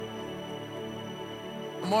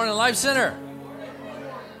Good morning, Life Center.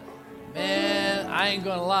 Man, I ain't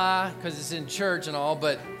gonna lie, because it's in church and all,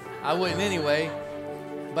 but I wouldn't anyway.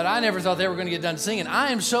 But I never thought they were gonna get done singing.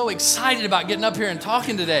 I am so excited about getting up here and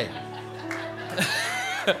talking today.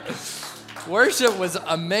 Worship was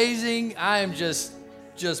amazing. I am just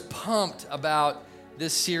pumped about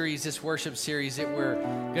this series, this worship series that we're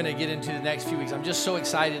gonna get into the next few weeks. I'm just so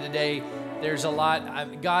excited today. There's a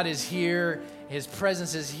lot. God is here. His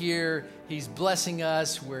presence is here. He's blessing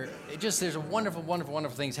us. There's a wonderful, wonderful,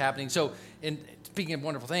 wonderful things happening. So, speaking of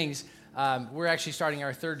wonderful things, we're actually starting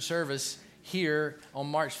our third service here on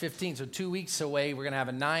March 15th. So 2 weeks away, we're going to have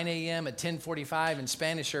a 9 a.m., a 10:45, and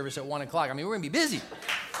Spanish service at 1 o'clock. I mean, we're going to be busy.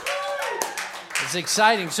 It's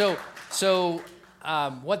exciting. So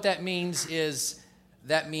what that means is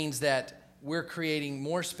that we're creating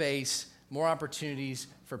more space, more opportunities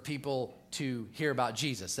for people to hear about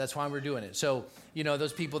Jesus. That's why we're doing it. So,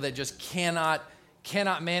 those people that just cannot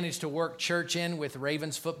manage to work church in with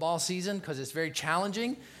Ravens football season because it's very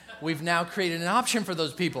challenging, we've now created an option for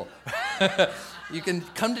those people. You can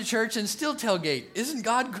come to church and still tailgate. Isn't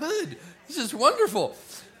God good? This is wonderful.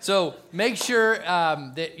 So make sure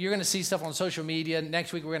that you're going to see stuff on social media.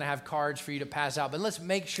 Next week, we're going to have cards for you to pass out. But let's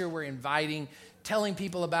make sure we're inviting, telling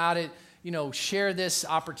people about it. Share this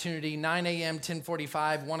opportunity, 9 a.m.,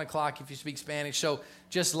 10:45, 1 o'clock if you speak Spanish. So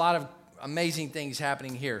just a lot of amazing things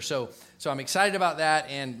happening here. So I'm excited about that,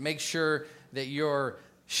 and make sure that you're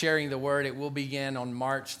sharing the word. It will begin on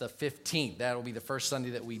March the 15th. That will be the first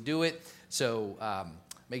Sunday that we do it. So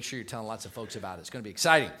make sure you're telling lots of folks about it. It's going to be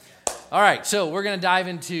exciting. All right, so we're going to dive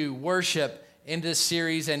into worship in this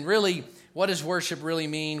series. And really, what does worship really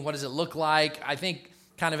mean? What does it look like? I think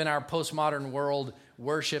kind of in our postmodern world,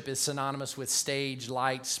 worship is synonymous with stage,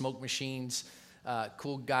 lights, smoke machines,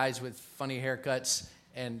 cool guys with funny haircuts,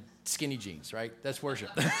 and skinny jeans, right? That's worship.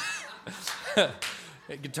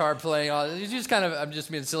 Guitar playing, it's just kind of, I'm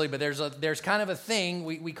just being silly, but there's kind of a thing,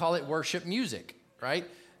 we call it worship music, right?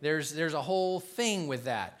 There's a whole thing with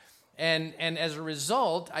that. And as a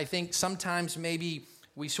result, I think sometimes maybe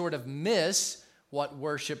we sort of miss what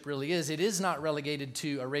worship really is. It is not relegated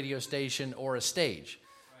to a radio station or a stage.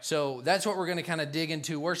 So that's what we're going to kind of dig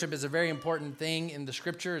into. Worship is a very important thing in the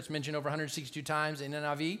scripture. It's mentioned over 162 times in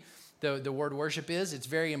NIV. The word worship is. It's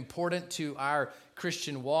very important to our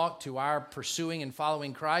Christian walk, to our pursuing and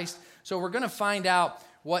following Christ. So we're going to find out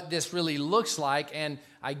what this really looks like, and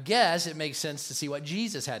I guess it makes sense to see what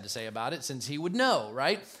Jesus had to say about it, since he would know,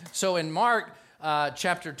 right? So in Mark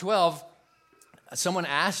chapter 12, someone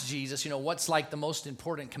asked Jesus, what's like the most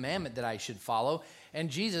important commandment that I should follow? And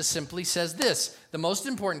Jesus simply says this: the most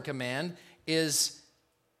important command is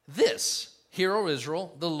this: Hear, O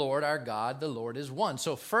Israel, the Lord our God, the Lord is one.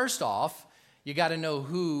 So first off, you got to know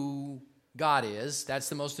who God is. That's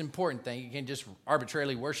the most important thing. You can't just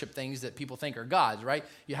arbitrarily worship things that people think are gods, right?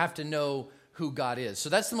 You have to know who God is. So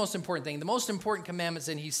that's the most important thing. The most important commandments,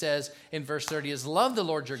 then he says in verse 30, is love the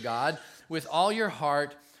Lord your God with all your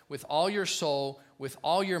heart, with all your soul, with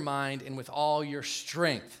all your mind, and with all your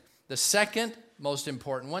strength. The second most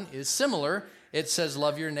important one is similar. It says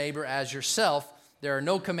love your neighbor as yourself. There are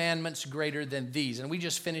no commandments greater than these. And we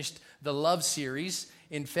just finished the love series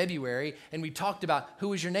in February, and we talked about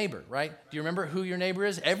who is your neighbor, right? Do you remember who your neighbor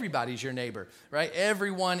is? Everybody's your neighbor, right?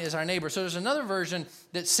 Everyone is our neighbor. So there's another version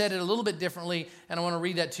that said it a little bit differently, and I want to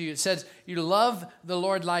read that to you. It says, you love the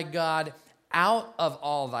Lord thy God out of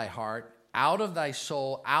all thy heart, out of thy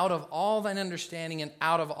soul, out of all thine understanding, and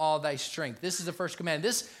out of all thy strength. This is the first command.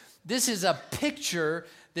 This is a picture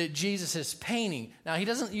that Jesus is painting. Now, he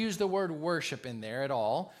doesn't use the word worship in there at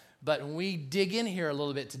all, but when we dig in here a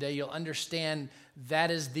little bit today, you'll understand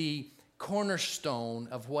that is the cornerstone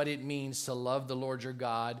of what it means to love the Lord your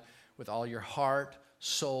God with all your heart,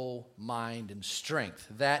 soul, mind, and strength.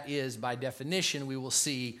 That is, by definition, we will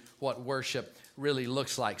see what worship really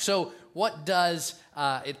looks like. So what does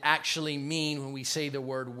it actually mean when we say the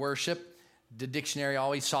word worship? The dictionary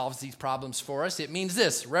always solves these problems for us. It means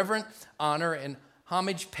this: reverent honor and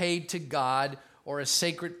homage paid to God or a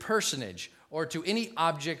sacred personage, or to any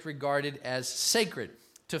object regarded as sacred.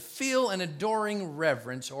 To feel an adoring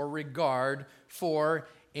reverence or regard for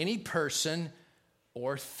any person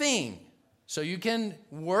or thing. So you can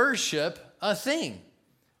worship a thing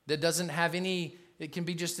that doesn't have any, it can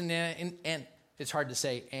be just it's hard to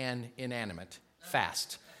say, an inanimate,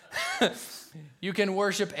 fast. You can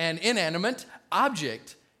worship an inanimate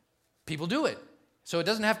object. People do it. So it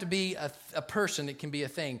doesn't have to be a person, it can be a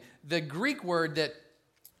thing. The Greek word that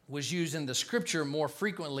was used in the scripture more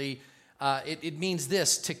frequently, it means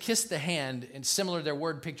this: to kiss the hand, and similar, their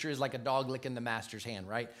word picture is like a dog licking the master's hand,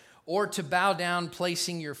 right? or to bow down,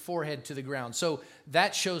 placing your forehead to the ground. So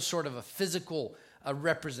that shows sort of a physical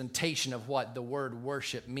representation of what the word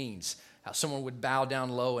worship means. How someone would bow down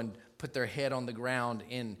low and put their head on the ground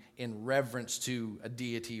in reverence to a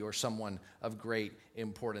deity or someone of great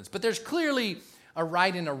importance. But there's clearly a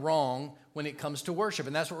right and a wrong when it comes to worship.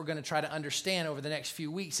 And that's what we're going to try to understand over the next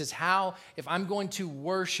few weeks, is how, if I'm going to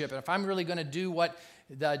worship, and if I'm really going to do what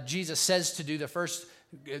Jesus says to do, the first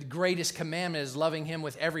greatest commandment is loving him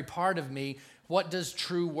with every part of me. What does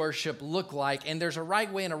true worship look like? And there's a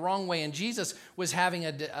right way and a wrong way. And Jesus was having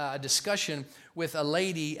a discussion with a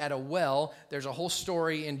lady at a well. There's a whole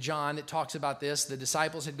story in John that talks about this. The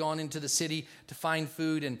disciples had gone into the city to find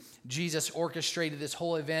food, and Jesus orchestrated this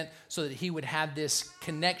whole event so that he would have this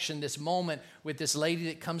connection, this moment with this lady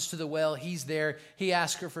that comes to the well. He's there. He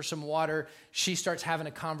asks her for some water. She starts having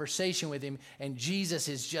a conversation with him, and Jesus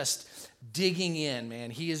is just digging in,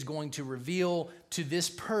 man. He is going to reveal to this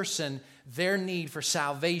person their need for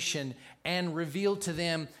salvation and reveal to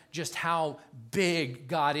them just how big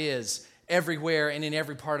God is everywhere and in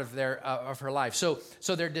every part of her life. So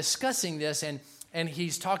they're discussing this, and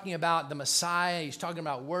he's talking about the Messiah. He's talking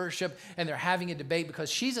about worship, and they're having a debate because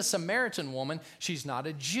she's a Samaritan woman. She's not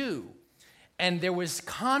a Jew. And there was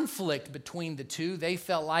conflict between the two. They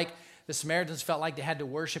felt like, the Samaritans felt like they had to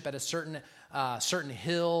worship at a certain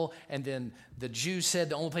hill, and then the Jews said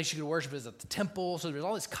the only place you could worship is at the temple. So there's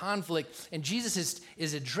all this conflict, and Jesus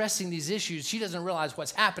is addressing these issues. She doesn't realize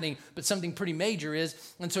what's happening, but something pretty major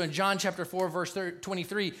is. And so in John chapter 4, verse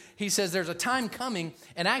 23, he says there's a time coming,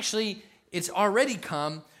 and actually it's already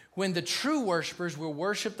come, when the true worshipers will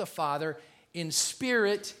worship the Father in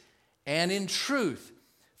spirit and in truth.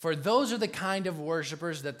 For those are the kind of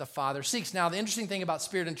worshipers that the Father seeks. Now, the interesting thing about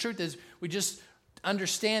spirit and truth is we just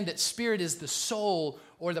understand that spirit is the soul,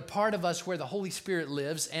 or the part of us where the Holy Spirit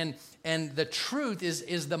lives, and the truth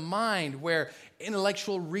is the mind, where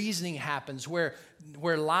intellectual reasoning happens, where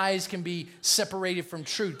lies can be separated from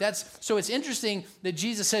truth. So it's interesting that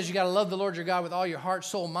Jesus says you got to love the Lord your God with all your heart,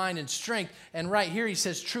 soul, mind, and strength. And right here he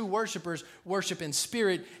says true worshipers worship in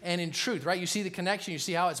spirit and in truth, right? You see the connection. You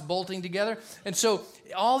see how it's bolting together. And so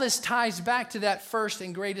all this ties back to that first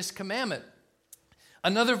and greatest commandment.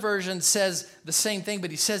 Another version says the same thing, but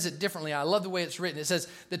he says it differently. I love the way it's written. It says,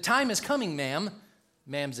 the time is coming, ma'am.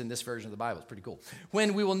 Ma'am's in this version of the Bible. It's pretty cool.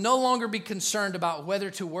 When we will no longer be concerned about whether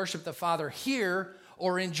to worship the Father here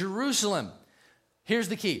or in Jerusalem. Here's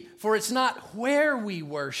the key. For it's not where we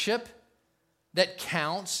worship that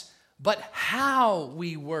counts, but how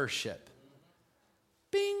we worship.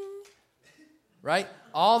 Bing. Right?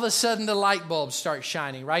 All of a sudden the light bulbs start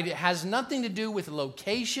shining, right? It has nothing to do with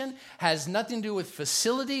location, has nothing to do with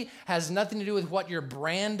facility, has nothing to do with what your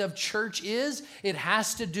brand of church is. It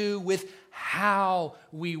has to do with how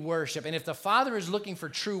we worship. And if the Father is looking for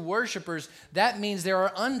true worshipers, that means there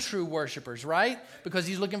are untrue worshipers, right? Because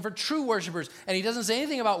he's looking for true worshipers. And he doesn't say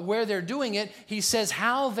anything about where they're doing it. He says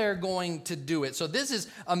how they're going to do it. So this is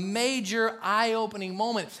a major eye-opening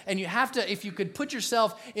moment. And you have to, if you could put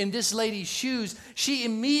yourself in this lady's shoes, she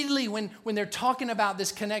immediately, when they're talking about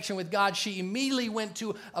this connection with God, she immediately went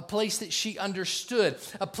to a place that she understood,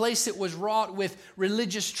 a place that was wrought with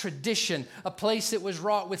religious tradition, a place that was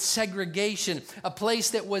wrought with segregation, a place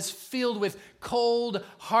that was filled with cold,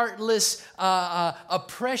 heartless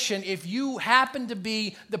oppression if you happened to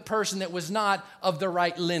be the person that was not of the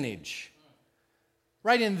right lineage.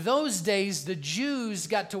 Right, in those days, the Jews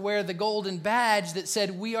got to wear the golden badge that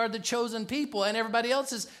said, we are the chosen people, and everybody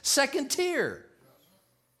else is second tier.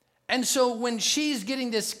 And so when she's getting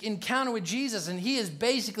this encounter with Jesus, and he is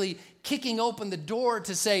basically kicking open the door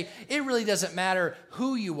to say, it really doesn't matter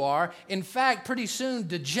who you are. In fact, pretty soon,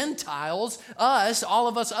 the Gentiles, us, all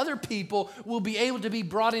of us other people, will be able to be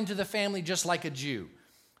brought into the family just like a Jew.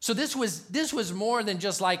 So this was more than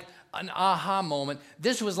just like an aha moment.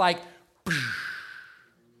 This was like,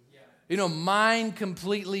 mind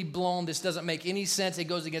completely blown. This doesn't make any sense. It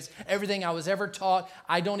goes against everything I was ever taught.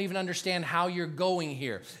 I don't even understand how you're going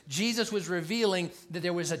here. Jesus was revealing that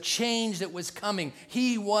there was a change that was coming.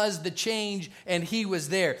 He was the change, and he was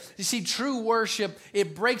there. You see, true worship,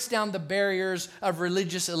 it breaks down the barriers of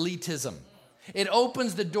religious elitism. It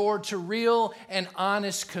opens the door to real and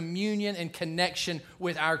honest communion and connection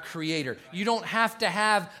with our Creator. You don't have to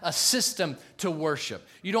have a system to worship.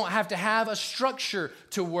 You don't have to have a structure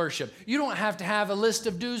to worship. You don't have to have a list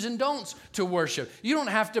of do's and don'ts to worship. You don't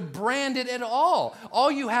have to brand it at all.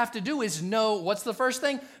 All you have to do is know, what's the first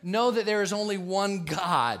thing? Know that there is only one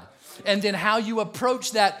God. And then how you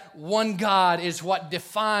approach that one God is what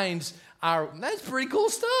defines that's pretty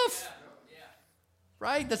cool stuff.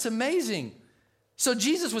 Right? That's amazing. So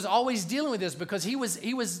Jesus was always dealing with this because he was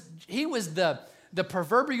the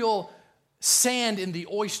proverbial sand in the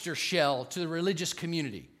oyster shell to the religious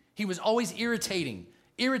community. He was always irritating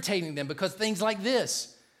them because things like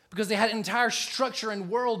this, because they had an entire structure and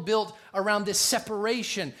world built around this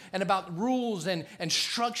separation and about rules and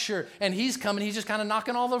structure. And he's coming, he's just kind of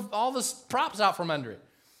knocking all the props out from under it.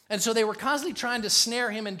 And so they were constantly trying to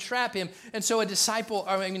snare him and trap him. And so one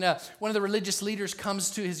of the religious leaders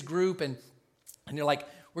comes to his group and they're like,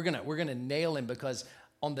 we're gonna nail him because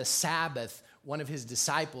on the Sabbath, one of his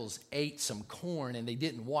disciples ate some corn and they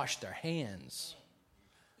didn't wash their hands.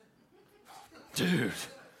 Dude,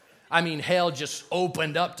 I mean, hell just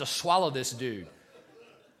opened up to swallow this dude,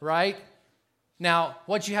 right? Now,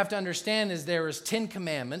 what you have to understand is there was 10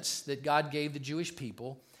 commandments that God gave the Jewish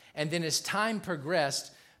people. And then as time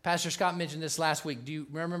progressed, Pastor Scott mentioned this last week. Do you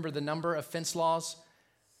remember the number of fence laws?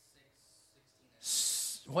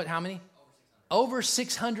 What? How many? Over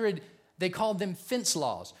 600. They called them fence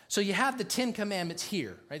laws. So you have the 10 commandments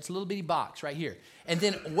here, right? It's a little bitty box right here. And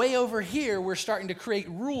then way over here, we're starting to create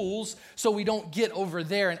rules so we don't get over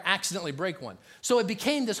there and accidentally break one. So it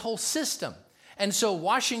became this whole system. And so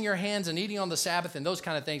washing your hands and eating on the Sabbath and those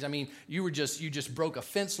kind of things, I mean, you just broke a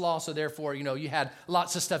fence law. So therefore, you had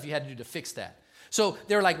lots of stuff you had to do to fix that. So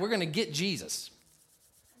they're like, we're going to get Jesus.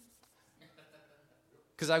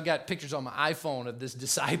 Because I've got pictures on my iPhone of this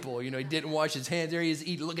disciple. He didn't wash his hands. There he is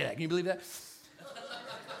eating. Look at that. Can you believe that?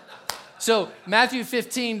 So Matthew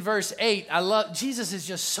 15, verse 8, Jesus is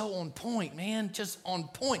just so on point, man, just on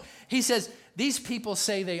point. He says, these people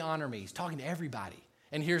say they honor me. He's talking to everybody.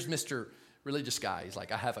 And here's Mr. Religious guy. He's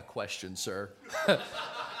like, I have a question, sir.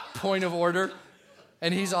 Point of order.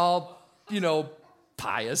 And he's all,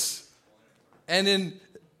 pious. And then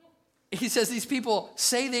he says, these people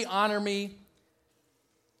say they honor me,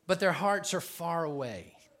 but their hearts are far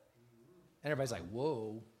away. And everybody's like,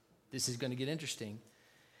 whoa, this is going to get interesting.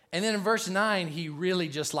 And then in verse 9, he really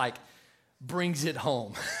just brings it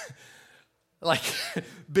home.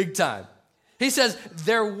 Big time. He says,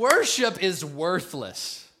 their worship is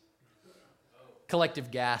worthless.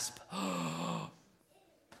 Collective gasp.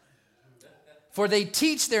 For they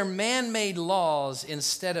teach their man-made laws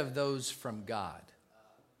instead of those from God.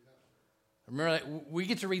 Remember, we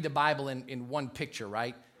get to read the Bible in one picture,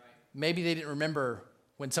 right? Maybe they didn't remember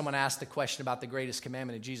when someone asked the question about the greatest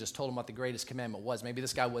commandment and Jesus told them what the greatest commandment was. Maybe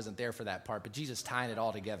this guy wasn't there for that part, but Jesus tying it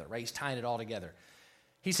all together, right? He's tying it all together.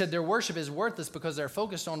 He said their worship is worthless because they're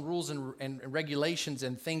focused on rules and regulations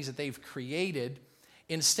and things that they've created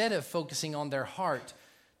instead of focusing on their heart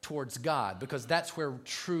towards God, because that's where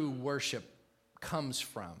true worship comes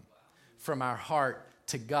from our heart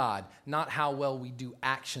to God, not how well we do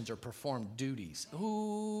actions or perform duties.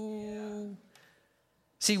 Ooh. Yeah.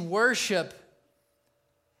 See, worship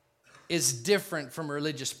is different from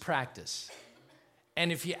religious practice.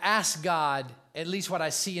 And if you ask God, at least what I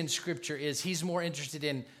see in Scripture is he's more interested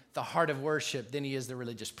in the heart of worship than he is the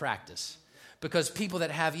religious practice. Because people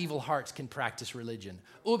that have evil hearts can practice religion.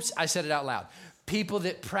 Oops, I said it out loud. People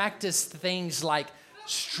that practice things like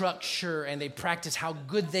structure and they practice how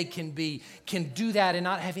good they can be can do that and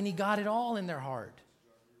not have any God at all in their heart.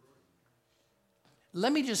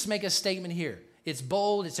 Let me just make a statement here. It's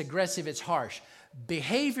bold, it's aggressive, it's harsh.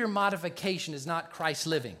 Behavior modification is not Christ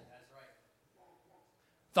living.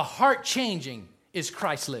 The heart changing is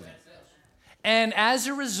Christ living. And as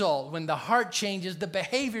a result, when the heart changes, the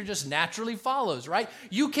behavior just naturally follows, right?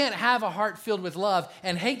 You can't have a heart filled with love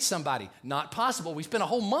and hate somebody. Not possible. We spent a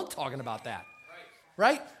whole month talking about that.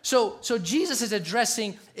 Right? So Jesus is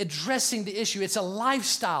addressing the issue. It's a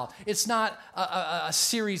lifestyle. It's not a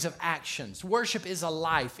series of actions. Worship is a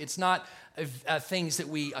life. It's not things that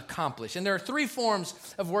we accomplish. And there are three forms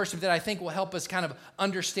of worship that I think will help us kind of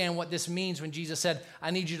understand what this means when Jesus said, I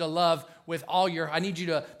need you to love I need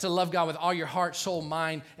you to love God with all your heart, soul,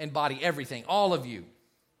 mind, and body, everything, all of you.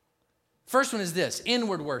 First one is this,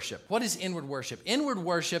 inward worship. What is inward worship? Inward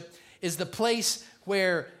worship is the place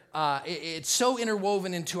where it's so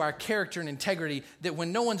interwoven into our character and integrity that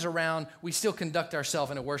when no one's around, we still conduct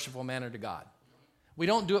ourselves in a worshipful manner to God. We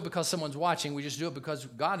don't do it because someone's watching. We just do it because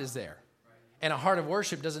God is there. And a heart of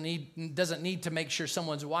worship doesn't need to make sure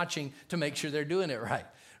someone's watching to make sure they're doing it right.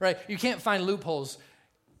 Right? You can't find loopholes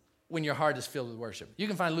when your heart is filled with worship. You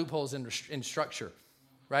can find loopholes in structure,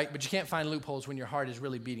 right? But you can't find loopholes when your heart is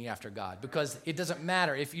really beating after God, because it doesn't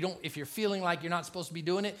matter. If you're feeling like you're not supposed to be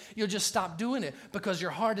doing it, you'll just stop doing it because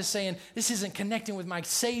your heart is saying, this isn't connecting with my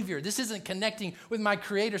Savior. This isn't connecting with my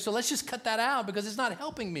Creator. So let's just cut that out because it's not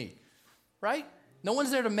helping me, right? No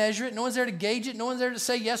one's there to measure it. No one's there to gauge it. No one's there to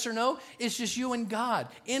say yes or no. It's just you and God.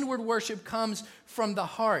 Inward worship comes from the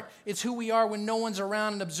heart. It's who we are when no one's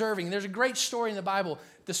around and observing. There's a great story in the Bible,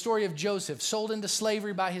 the story of Joseph, sold into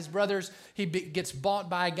slavery by his brothers. He gets bought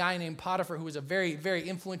by a guy named Potiphar, who was a very, very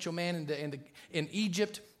influential man in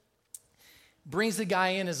Egypt. Brings the guy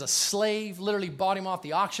in as a slave, literally bought him off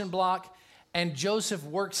the auction block. And Joseph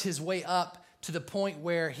works his way up to the point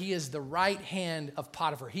where he is the right hand of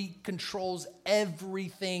Potiphar. He controls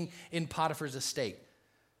everything in Potiphar's estate.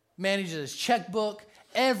 Manages his checkbook,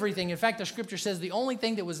 everything. In fact, the scripture says the only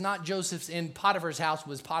thing that was not Joseph's in Potiphar's house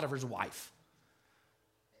was Potiphar's wife.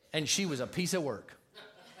 And she was a piece of work.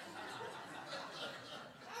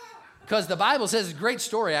 Because the Bible says, it's a great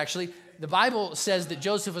story actually, the Bible says that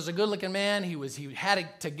Joseph was a good-looking man. He had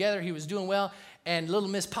it together. He was doing well. And little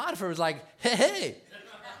Miss Potiphar was like, hey,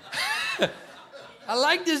 I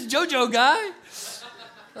like this JoJo guy,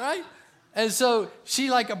 right? And so she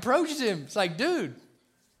like approaches him. It's like, dude,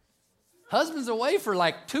 husband's away for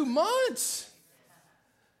like 2 months.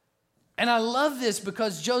 And I love this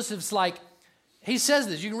because Joseph's like, he says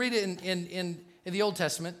this. You can read it in the Old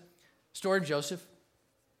Testament, story of Joseph.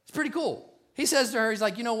 It's pretty cool. He says to her, he's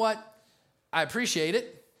like, you know what? I appreciate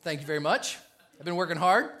it. Thank you very much. I've been working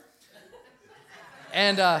hard.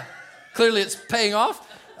 And clearly it's paying off.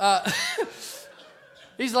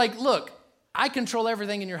 He's like, look, I control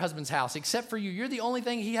everything in your husband's house except for you. You're the only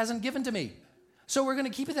thing he hasn't given to me. So we're going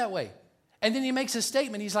to keep it that way. And then he makes a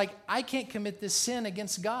statement. He's like, I can't commit this sin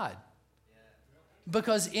against God.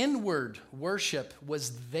 Because inward worship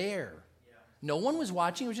was there. No one was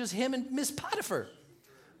watching. It was just him and Miss Potiphar.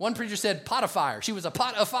 One preacher said pot of fire. She was a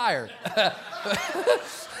pot of fire.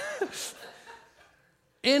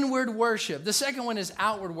 Inward worship. The second one is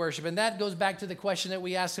outward worship, and that goes back to the question that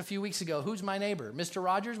we asked a few weeks ago. Who's my neighbor? Mr.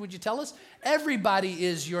 Rogers, would you tell us? Everybody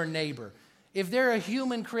is your neighbor. If they're a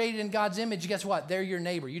human created in God's image, guess what? They're your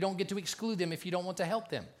neighbor. You don't get to exclude them if you don't want to help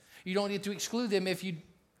them. You don't get to exclude them if you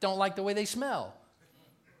don't like the way they smell.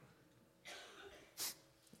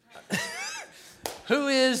 Who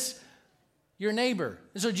is your neighbor?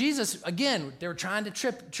 And so Jesus, again, they were trying to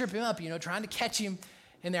trip him up, trying to catch him,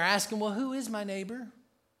 and they're asking, well, who is my neighbor?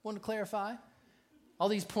 Want to clarify? All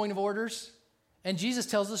these point of orders. And Jesus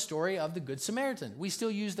tells the story of the Good Samaritan. We still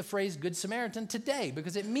use the phrase Good Samaritan today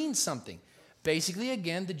because it means something. Basically,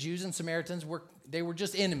 again, the Jews and Samaritans were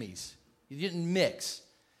just enemies. You didn't mix.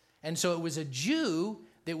 And so it was a Jew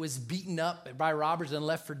that was beaten up by robbers and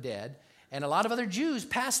left for dead. And a lot of other Jews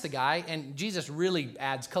passed the guy, and Jesus really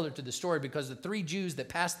adds color to the story because the 3 Jews that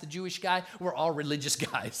passed the Jewish guy were all religious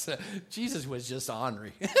guys. Jesus was just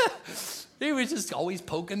ornery. He was just always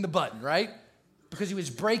poking the button, right? Because he was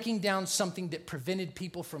breaking down something that prevented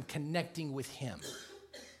people from connecting with him.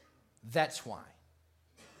 That's why.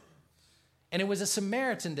 And it was a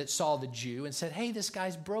Samaritan that saw the Jew and said, hey, this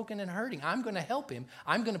guy's broken and hurting. I'm going to help him.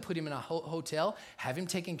 I'm going to put him in a hotel, have him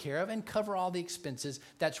taken care of, and cover all the expenses.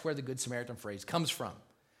 That's where the Good Samaritan phrase comes from.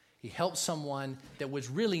 He helped someone that was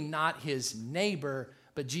really not his neighbor,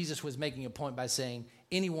 but Jesus was making a point by saying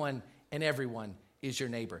anyone and everyone is your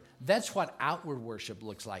neighbor. That's what outward worship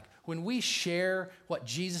looks like. When we share what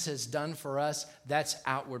Jesus has done for us, that's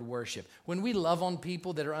outward worship. When we love on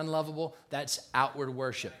people that are unlovable, that's outward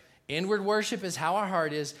worship. Inward worship is how our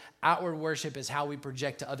heart is. Outward worship is how we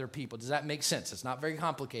project to other people. Does that make sense? It's not very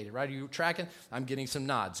complicated, right? Are you tracking? I'm getting some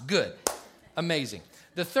nods. Good. Amazing.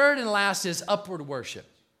 The third and last is upward worship.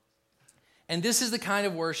 And this is the kind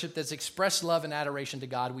of worship that's expressed love and adoration to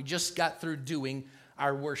God. We just got through doing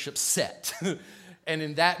our worship set. And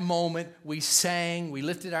in that moment, we sang, we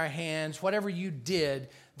lifted our hands. Whatever you did,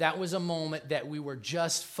 that was a moment that we were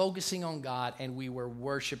just focusing on God and we were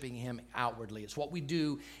worshiping him outwardly. It's what we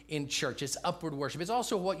do in church. It's upward worship. It's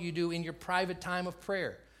also what you do in your private time of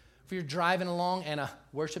prayer. If you're driving along and a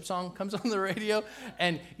worship song comes on the radio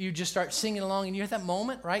and you just start singing along and you have that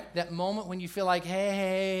moment, right? That moment when you feel like,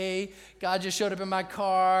 hey, God just showed up in my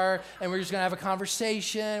car and we're just going to have a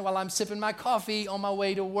conversation while I'm sipping my coffee on my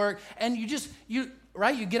way to work. And you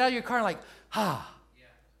get out of your car and like,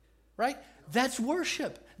 right? That's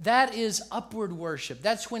worship. That is upward worship.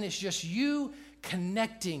 That's when it's just you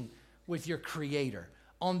connecting with your Creator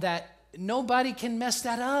on that. Nobody can mess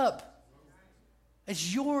that up.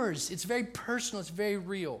 It's yours. It's very personal. It's very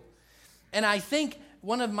real. And I think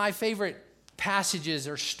one of my favorite passages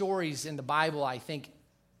or stories in the Bible, I think,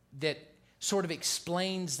 that sort of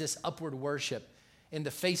explains this upward worship in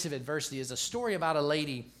the face of adversity is a story about a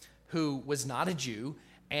lady who was not a Jew,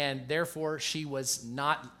 and therefore she was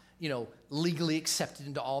not legally accepted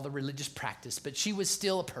into all the religious practice, but she was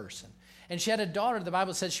still a person. And she had a daughter, the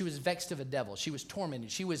Bible says she was vexed of a devil. She was tormented.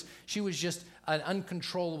 She was just an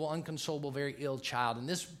uncontrollable, unconsolable, very ill child. And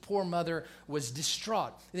this poor mother was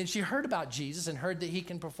distraught. And then she heard about Jesus and heard that he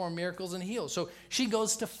can perform miracles and heal. So she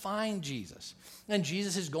goes to find Jesus. And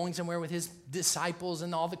Jesus is going somewhere with his disciples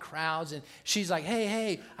and all the crowds. And she's like,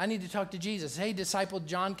 hey, I need to talk to Jesus. Hey, disciple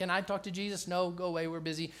John, can I talk to Jesus? No, go away. We're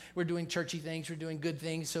busy. We're doing churchy things. We're doing good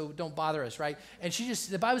things. So don't bother us, right? And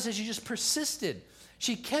the Bible says she just persisted.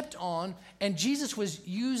 She kept on, and Jesus was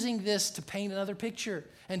using this to paint another picture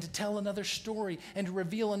and to tell another story and to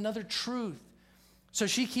reveal another truth. So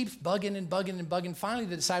she keeps bugging and bugging and bugging. Finally,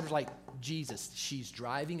 the disciples are like, Jesus, she's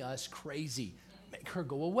driving us crazy. Make her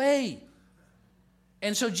go away.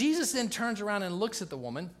 And so Jesus then turns around and looks at the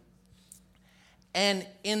woman, and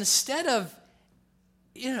instead of,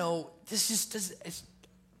 it's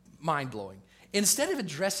mind-blowing. Instead of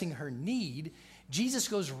addressing her need, Jesus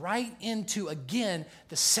goes right into, again,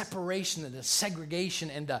 the separation and the segregation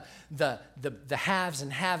and the haves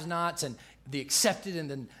and have-nots and the accepted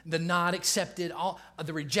and the not accepted, all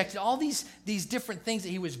the rejected, all these different things that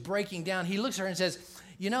he was breaking down. He looks at her and says,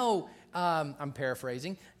 I'm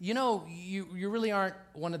paraphrasing, you really aren't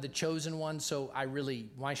one of the chosen ones, so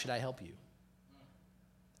why should I help you?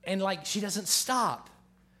 And she doesn't stop.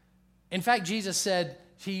 In fact, Jesus said,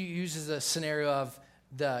 he uses a scenario of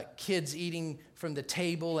the kids eating from the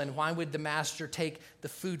table, and why would the master take the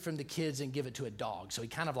food from the kids and give it to a dog? So he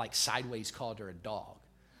kind of sideways called her a dog.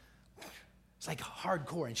 It's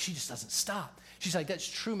hardcore, and she just doesn't stop. She's like, that's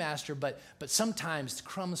true, master, but sometimes the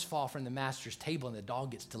crumbs fall from the master's table and the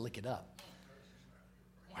dog gets to lick it up.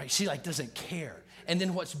 Right? She doesn't care. And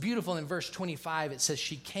then what's beautiful in verse 25, it says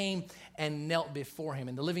she came and knelt before him.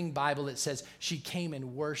 In the Living Bible, it says she came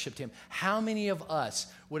and worshiped him. How many of us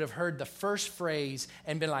would have heard the first phrase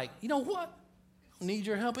and been like, you know what? I don't need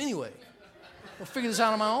your help anyway. I'll figure this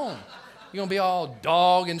out on my own. You're going to be all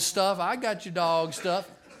dog and stuff. I got your dog stuff.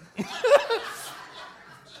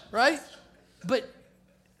 Right? But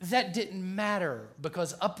that didn't matter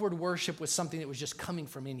because upward worship was something that was just coming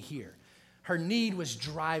from in here. Her need was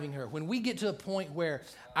driving her. When we get to the point where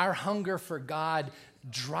our hunger for God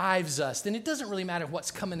drives us, then it doesn't really matter what's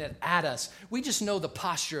coming at us. We just know the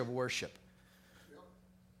posture of worship.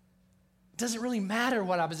 It doesn't really matter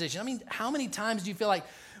what opposition. I mean, how many times do you feel like,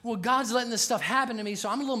 well, God's letting this stuff happen to me, so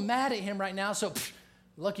I'm a little mad at him right now, so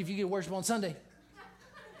lucky if you get worship on Sunday.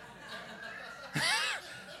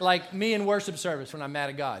 Like me in worship service when I'm mad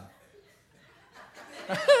at God.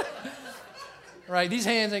 Right? These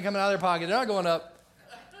hands ain't coming out of their pocket. They're not going up.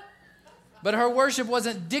 But her worship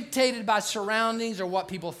wasn't dictated by surroundings or what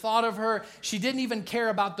people thought of her. She didn't even care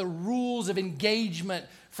about the rules of engagement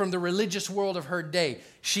from the religious world of her day.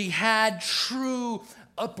 She had true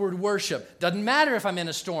upward worship. Doesn't matter if I'm in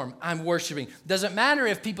a storm, I'm worshiping. Doesn't matter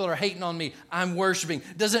if people are hating on me, I'm worshiping.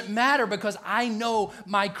 Doesn't matter because I know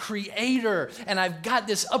my Creator and I've got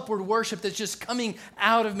this upward worship that's just coming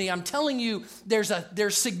out of me. I'm telling you, there's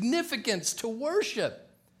significance to worship.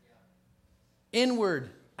 Inward,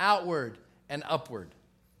 outward, and upward.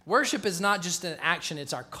 Worship is not just an action,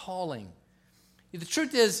 it's our calling. The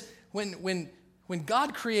truth is, when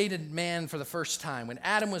God created man for the first time, when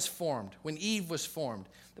Adam was formed, when Eve was formed,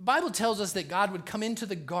 the Bible tells us that God would come into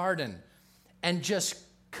the garden and just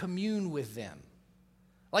commune with them.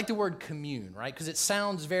 I like the word commune, right? Because it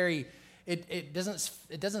sounds very, it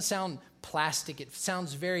doesn't sound plastic. It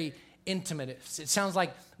sounds very intimate. It sounds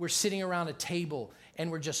like we're sitting around a table and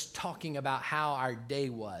we're just talking about how our day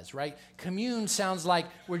was, right? Commune sounds like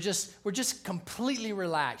we're just completely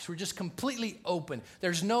relaxed. We're just completely open.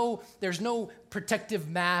 There's no protective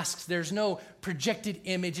masks. There's no projected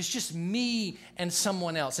image. It's just me and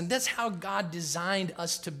someone else. And that's how God designed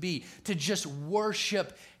us to be, to just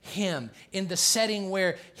worship him. In the setting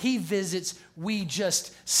where he visits, we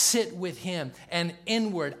just sit with him. And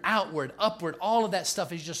inward, outward, upward, all of that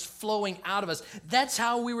stuff is just flowing out of us. That's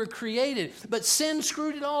how we were created. But sin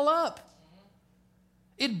screwed it all up.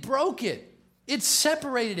 It broke it. It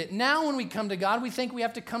separated it. Now when we come to God, we think we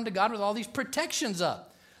have to come to God with all these protections up.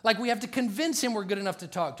 Like we have to convince him we're good enough to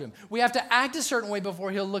talk to him. We have to act a certain way before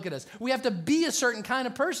he'll look at us. We have to be a certain kind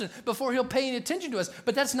of person before he'll pay any attention to us.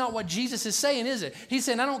 But that's not what Jesus is saying, is it? He's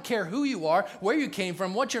saying, I don't care who you are, where you came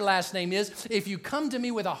from, what your last name is. If you come to me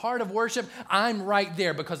with a heart of worship, I'm right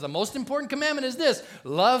there. Because the most important commandment is this: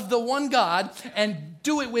 love the one God and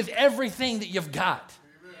do it with everything that you've got.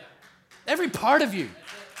 Amen. Every part of you.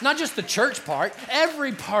 Not just the church part,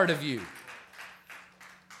 every part of you.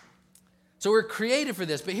 So we're created for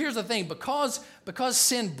this. But here's the thing. Because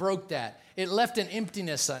sin broke that, it left an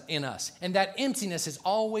emptiness in us. And that emptiness is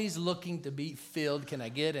always looking to be filled. Can I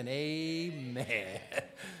get an amen?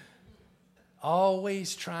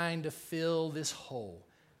 always trying to fill this hole.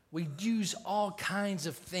 We use all kinds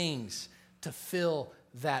of things to fill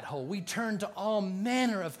that hole. We turn to all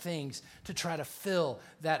manner of things to try to fill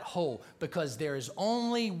that hole because there is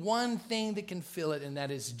only one thing that can fill it, and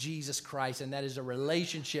that is Jesus Christ, and that is a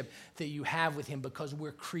relationship that you have with him because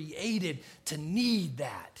we're created to need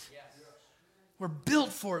that. Yes. We're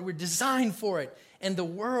built for it. We're designed for it. And the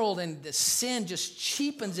world and the sin just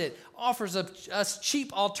cheapens it, offers us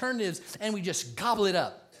cheap alternatives, and we just gobble it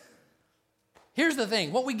up. Here's the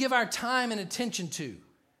thing. What we give our time and attention to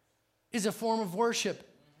is a form of worship.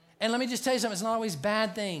 And let me just tell you something. It's not always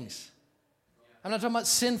bad things. I'm not talking about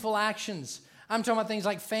sinful actions. I'm talking about things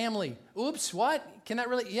like family. Oops, what? Can that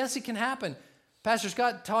really? Yes, it can happen. Pastor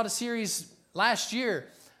Scott taught a series last year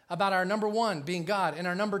about our number one being God and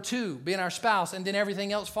our number two being our spouse, and then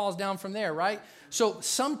everything else falls down from there, right? So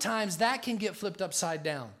sometimes that can get flipped upside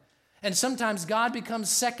down. And sometimes God becomes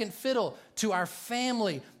second fiddle to our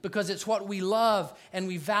family because it's what we love and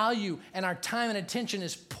we value, and our time and attention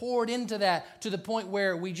is poured into that to the point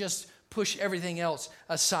where we just push everything else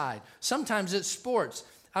aside. Sometimes it's sports.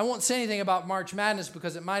 I won't say anything about March Madness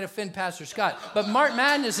because it might offend Pastor Scott, but March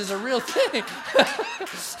Madness is a real thing.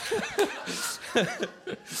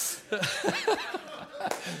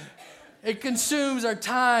 It consumes our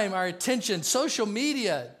time, our attention. Social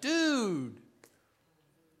media, dude.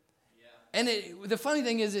 And the funny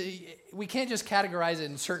thing is, we can't just categorize it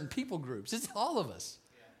in certain people groups. It's all of us.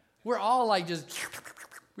 We're all like just,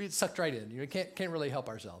 we get sucked right in. You can't really help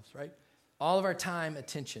ourselves, right? All of our time,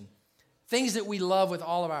 attention. Things that we love with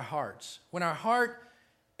all of our hearts. When our heart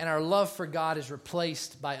and our love for God is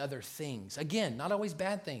replaced by other things. Again, not always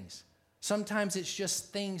bad things. Sometimes it's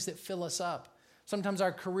just things that fill us up. Sometimes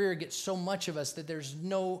our career gets so much of us that there's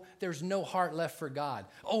no heart left for God.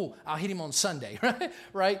 Oh, I'll hit him on Sunday,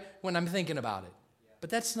 right? When I'm thinking about it. But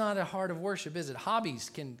that's not a heart of worship, is it? Hobbies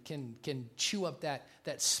can chew up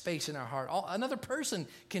that space in our heart. Another person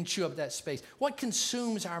can chew up that space. What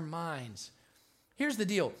consumes our minds? Here's the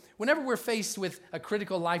deal. Whenever we're faced with a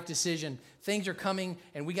critical life decision, things are coming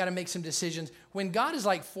and we got to make some decisions. When God is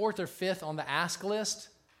like fourth or fifth on the ask list,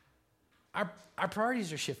 our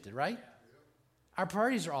priorities are shifted, right? Our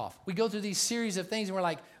priorities are off. We go through these series of things and we're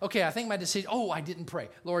like, okay, I think my decision, I didn't pray.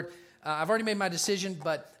 Lord, I've already made my decision,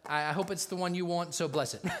 but I hope it's the one you want, so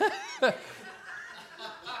bless it.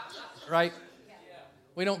 Right?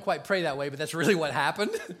 We don't quite pray that way, but that's really what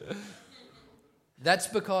happened. That's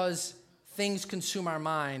because things consume our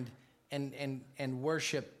mind and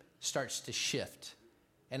worship starts to shift.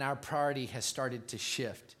 And our priority has started to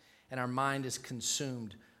shift. And our mind is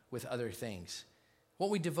consumed with other things. What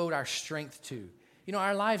we devote our strength to. You know,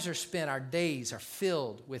 our lives are spent, our days are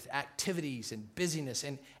filled with activities and busyness,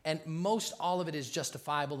 and most all of it is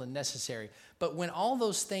justifiable and necessary. But when all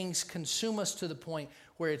those things consume us to the point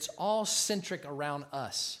where it's all centric around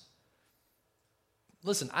us.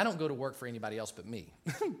 Listen, I don't go to work for anybody else but me.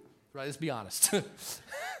 Right, let's be honest.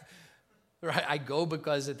 Right, I go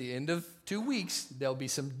because at the end of 2 weeks, there'll be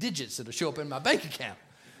some digits that'll show up in my bank account.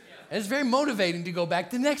 And it's very motivating to go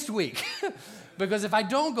back the next week. Because if I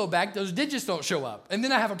don't go back, those digits don't show up. And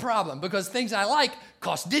then I have a problem because things I like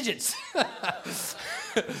cost digits.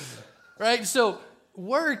 Right? So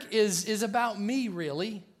work is about me,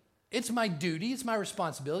 really. It's my duty. It's my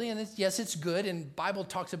responsibility. And yes, it's good. And the Bible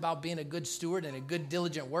talks about being a good steward and a good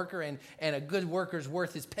diligent worker. And a good worker's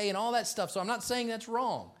worth his pay and all that stuff. So I'm not saying that's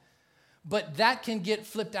wrong. But that can get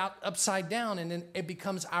flipped out upside down, and then it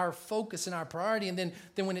becomes our focus and our priority. And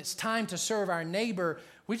then when it's time to serve our neighbor,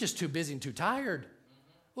 we're just too busy and too tired.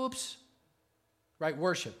 Oops. Right?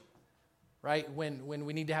 Worship. Right? When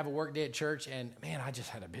we need to have a work day at church, and man, I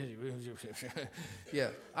just had a busy. Yeah.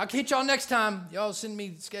 I'll catch y'all next time. Y'all send me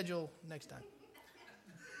the schedule next time.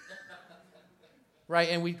 Right?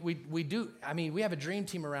 And we do. I mean, we have a dream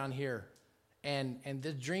team around here. And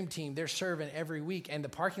the dream team, they're serving every week. And the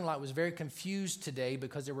parking lot was very confused today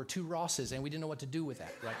because there were 2 Rosses, and we didn't know what to do with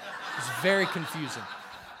that. Right? It was very confusing.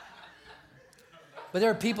 But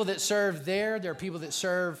there are people that serve there. There are people that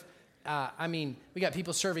serve, we got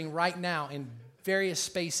people serving right now in various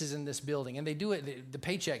spaces in this building. And they do it, the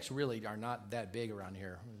paychecks really are not that big around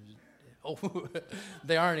here. Oh,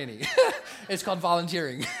 they aren't any. It's called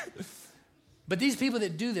volunteering. But these people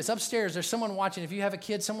that do this, upstairs, there's someone watching. If you have a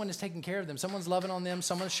kid, someone is taking care of them. Someone's loving on them.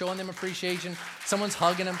 Someone's showing them appreciation. Someone's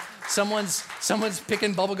hugging them. Someone's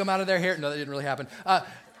picking bubble gum out of their hair. No, that didn't really happen.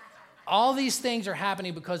 All these things are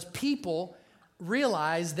happening because people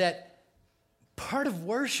realize that part of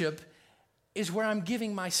worship is where I'm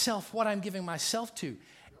giving myself, what I'm giving myself to.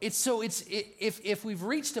 If we've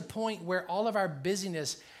reached a point where all of our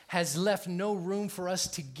busyness has left no room for us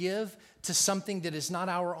to give to something that is not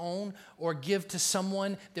our own or give to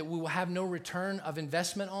someone that we will have no return of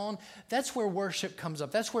investment on, that's where worship comes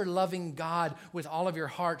up. That's where loving God with all of your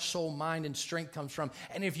heart, soul, mind, and strength comes from.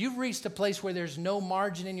 And if you've reached a place where there's no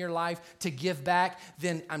margin in your life to give back,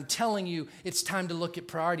 then I'm telling you, it's time to look at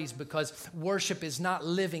priorities, because worship is not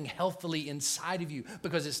living healthily inside of you,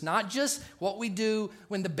 because it's not just what we do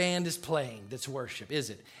when the band is playing that's worship,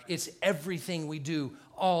 is it? It's everything we do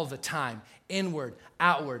all the time, inward,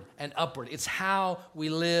 outward, and upward. It's how we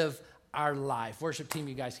live our life. Worship team,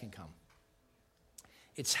 you guys can come.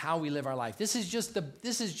 It's how we live our life. This is just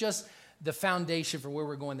the foundation for where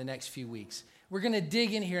we're going the next few weeks. We're going to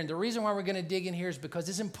dig in here, and the reason why we're going to dig in here is because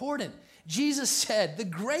it's important. Jesus said the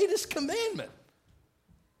greatest commandment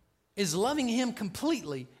is loving him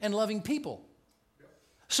completely and loving people.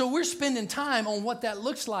 So we're spending time on what that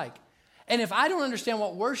looks like. And if I don't understand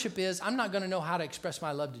what worship is, I'm not going to know how to express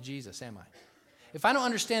my love to Jesus, am I? If I don't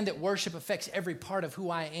understand that worship affects every part of who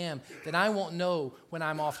I am, then I won't know when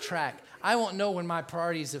I'm off track. I won't know when my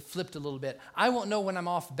priorities have flipped a little bit. I won't know when I'm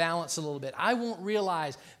off balance a little bit. I won't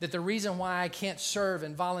realize that the reason why I can't serve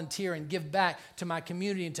and volunteer and give back to my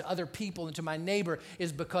community and to other people and to my neighbor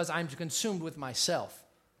is because I'm consumed with myself,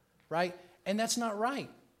 right? And that's not right.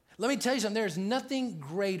 Let me tell you something. There's nothing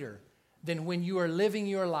greater than when you are living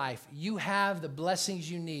your life, you have the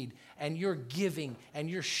blessings you need, and you're giving, and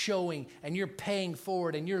you're showing, and you're paying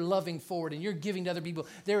forward, and you're loving forward, and you're giving to other people.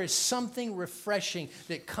 There is something refreshing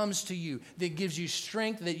that comes to you that gives you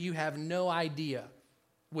strength that you have no idea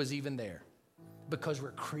was even there, because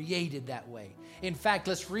we're created that way. In fact,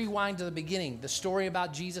 let's rewind to the beginning, the story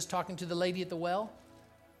about Jesus talking to the lady at the well.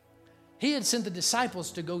 He had sent the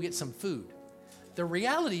disciples to go get some food. The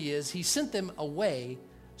reality is he sent them away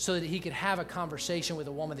so that he could have a conversation with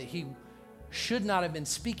a woman that he should not have been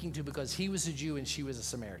speaking to, because he was a Jew and she was a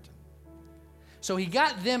Samaritan. So he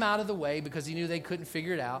got them out of the way because he knew they couldn't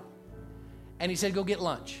figure it out. And he said, go get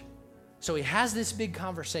lunch. So he has this big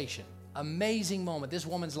conversation. Amazing moment. This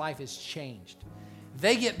woman's life is changed.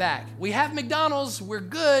 They get back. We have McDonald's. We're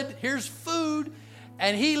good. Here's food.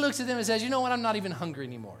 And he looks at them and says, you know what? I'm not even hungry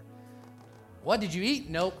anymore. What did you eat?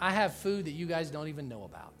 Nope. I have food that you guys don't even know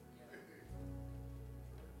about.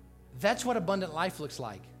 That's what abundant life looks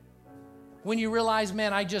like. When you realize,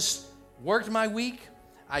 man, I just worked my week,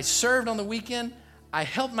 I served on the weekend, I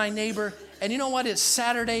helped my neighbor, and you know what? It's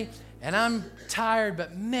Saturday, and I'm tired,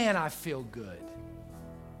 but man, I feel good.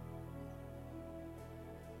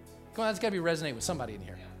 Come on, that's got to be resonate with somebody in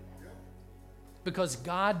here. Because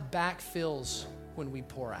God backfills when we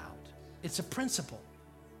pour out. It's a principle.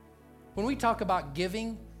 When we talk about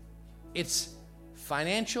giving, it's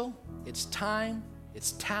financial, it's time,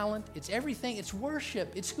 it's talent, it's everything, it's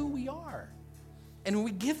worship, it's who we are. And when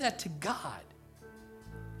we give that to God,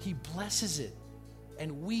 He blesses it,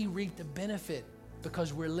 and we reap the benefit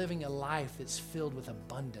because we're living a life that's filled with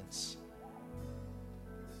abundance.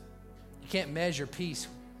 You can't measure peace,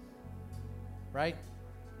 right?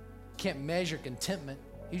 You can't measure contentment.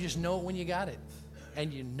 You just know it when you got it,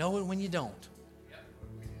 and you know it when you don't.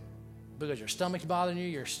 Because your stomach's bothering you,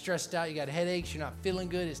 you're stressed out, you got headaches, you're not feeling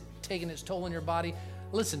good, it's taking its toll on your body.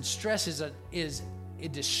 Listen, stress is a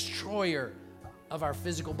destroyer of our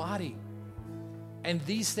physical body. And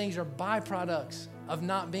these things are byproducts of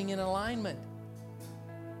not being in alignment.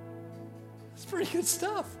 It's pretty good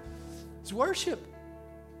stuff. It's worship.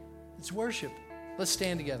 It's worship. Let's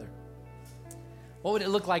stand together. What would it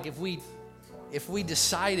look like if we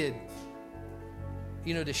decided,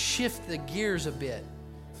 to shift the gears a bit?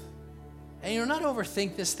 And not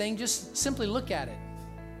overthink this thing, just simply look at it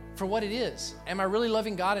for what it is. Am I really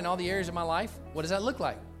loving God in all the areas of my life? What does that look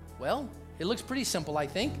like? Well, it looks pretty simple, I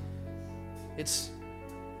think. It's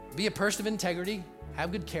be a person of integrity,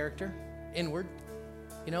 have good character, inward.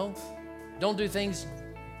 Don't do things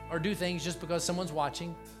or do things just because someone's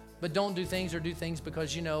watching, but don't do things or do things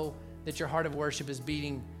because you know that your heart of worship is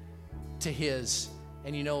beating to His,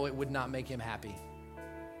 and you know it would not make Him happy.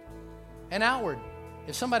 And outward.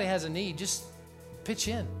 If somebody has a need, just pitch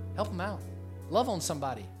in, help them out, love on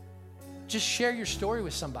somebody. Just share your story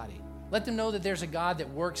with somebody. Let them know that there's a God that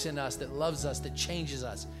works in us, that loves us, that changes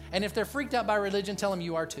us. And if they're freaked out by religion, tell them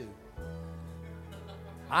you are too.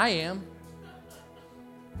 I am.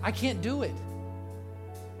 I can't do it.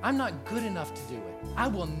 I'm not good enough to do it. I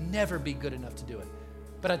will never be good enough to do it.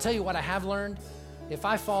 But I tell you what I have learned, if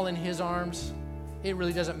I fall in His arms, it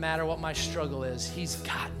really doesn't matter what my struggle is. He's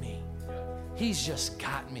got me. He's just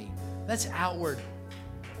got me. That's outward.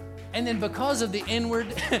 And then because of the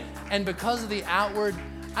inward and because of the outward,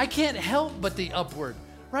 I can't help but the upward.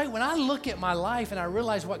 right? When I look at my life and I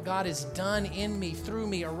realize what God has done in me, through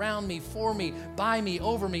me, around me, for me, by me,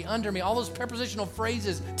 over me, under me, all those prepositional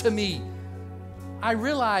phrases to me, I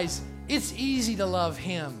realize it's easy to love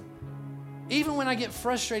him. Even when I get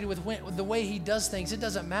frustrated with the way he does things, it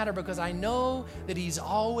doesn't matter because I know that he's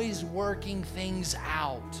always working things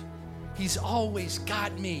out. He's always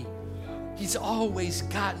got me. He's always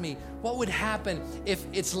got me. What would happen if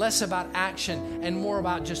it's less about action and more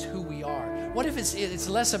about just who we are? What if it's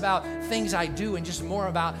less about things I do and just more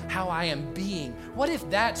about how I am being? What if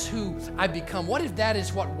that's who I become? What if that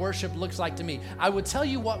is what worship looks like to me? I would tell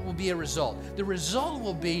you what will be a result. The result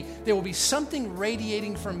will be there will be something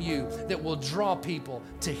radiating from you that will draw people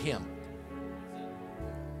to him.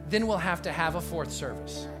 Then we'll have to have a fourth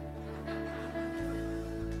service.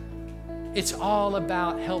 It's all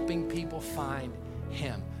about helping people find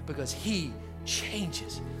him because he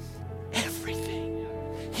changes everything.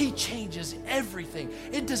 He changes everything.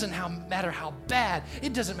 It doesn't matter how bad.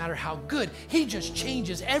 It doesn't matter how good. He just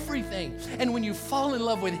changes everything. And when you fall in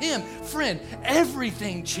love with him, friend,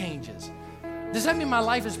 everything changes. Does that mean my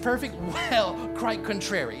life is perfect? Well, quite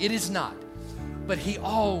contrary. It is not. But he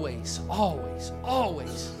always, always,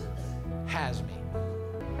 always has me.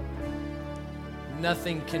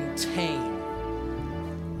 Nothing can tame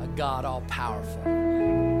a God all-powerful.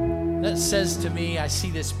 That says to me, I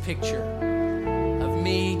see this picture of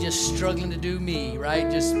me just struggling to do me, right?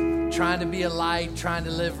 Just trying to be a light, trying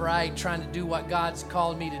to live right, trying to do what God's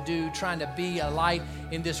called me to do, trying to be a light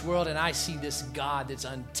in this world. And I see this God that's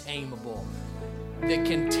untamable, that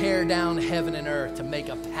can tear down heaven and earth to make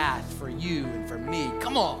a path for you and for me.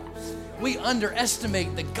 Come on. We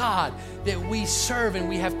underestimate the God that we serve and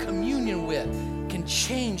we have communion with can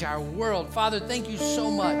change our world. Father, thank you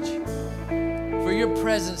so much for your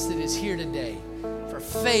presence that is here today, for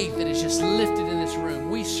faith that is just lifted in this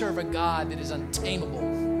room. We serve a God that is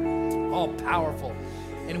untamable, all-powerful,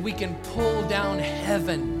 and we can pull down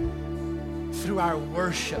heaven through our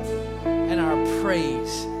worship and our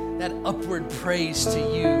praise, that upward praise to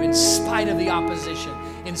you in spite of the opposition,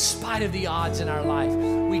 in spite of the odds in our life.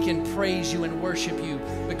 We can praise you and worship you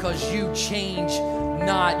because you change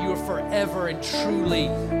not. You are forever and truly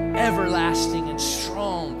everlasting and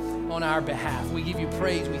strong on our behalf. We give you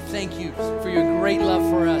praise. We thank you for your great love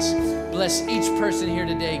for us. Bless each person here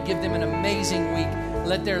today. Give them an amazing week.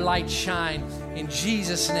 Let their light shine. In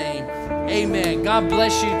Jesus' name, amen. God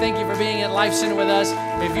bless you. Thank you for being at Life Center with us.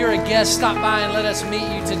 If you're a guest, stop by and let us meet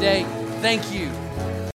you today. Thank you.